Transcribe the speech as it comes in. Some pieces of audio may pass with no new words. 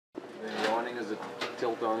awning? Is it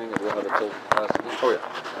tilt awning? Is it how to tilt capacity? Oh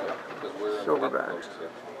yeah. SilverBack.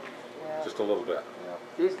 Just a little bit.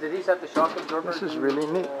 Do these have the shock absorber? This is really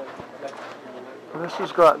neat. This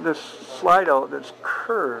has got this slide out that's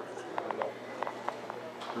curved.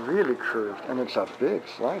 Really curved. And it's a big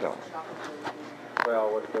slide out.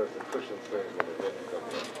 Well, what it does, the cushion stays when the wind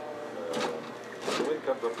comes up. The wind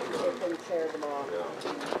comes up with the... Can tear them off.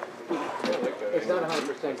 Yeah. It's not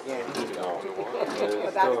 100% guaranteed. No.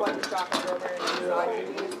 But that's what the shock absorber is designed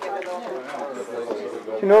to do, is get it over.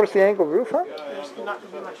 Do you notice the angled roof, huh? There's not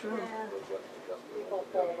going to be much room. People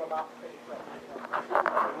fold them up pretty quick.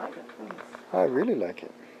 I really like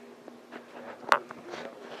it.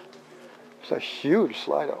 It's a huge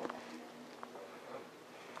slide out.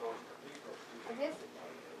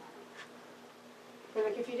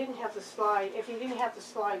 Like if you didn't have the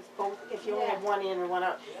slides both, if you only had one in and one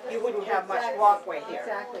out, you wouldn't have much walkway here.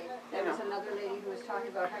 Exactly. There was another lady who was talking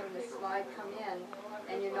about having the slide come in,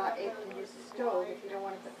 and you're not able to use the stove if you don't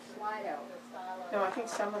want to put the slide out. No, I think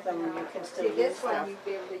some of them you can still See, use this one stuff. you'd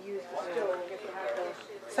be able to use the stove if you have those.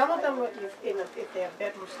 Some of them, if they have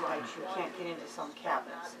bedroom slides, you can't get into some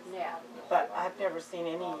cabinets. Yeah. But I've never seen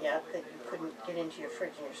any yet that you couldn't get into your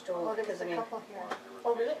fridge and your stove. Well, there was because, a couple here.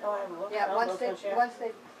 Oh, really? Oh, I haven't looked. Yeah, I once don't know they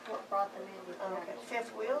yet. brought them in, you Oh, can. okay.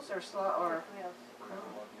 Fifth wheels or or? Wheels.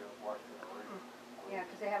 Yeah,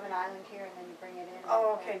 because they have an island here, and then you bring it in.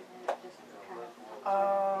 Oh, okay. And it just kind of.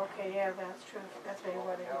 Oh, okay, yeah, that's true. That's maybe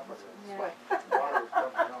why they did this way.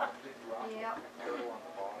 Yeah.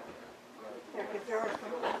 Yeah, because there are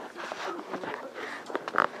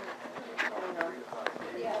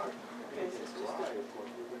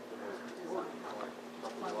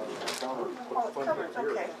Oh, it's covered,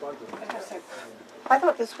 okay. I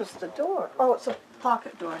thought this was the door. Oh, it's a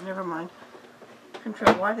pocket door, never mind. Couldn't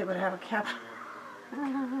figure why they would have a cabinet.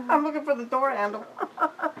 I'm looking for the door handle.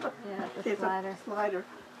 Yeah, the It's slider. a slider.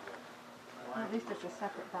 At least it's a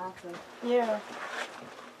separate bathroom. Yeah. I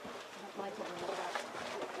don't like it when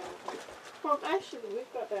it's Well, actually,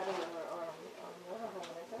 we've got that in our motorhome,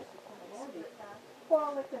 and it's actually kind of handy.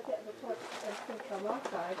 Well, like the toilet sinks on one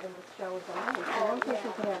side and the shower's on the other. So one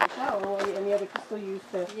person can have a shower, and the other can still use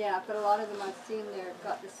the... Yeah, but a lot of them I've seen there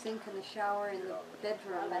got the sink and the shower in the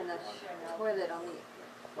bedroom and the toilet on the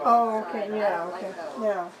Oh, okay, side. I yeah, don't okay, like those.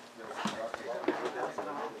 yeah.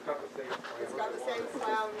 It's got the same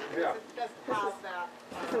sound, it doesn't have that.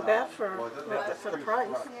 Too bad for the price.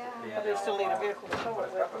 Yeah. But they still need a vehicle to tow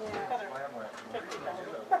it with.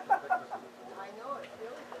 Yeah.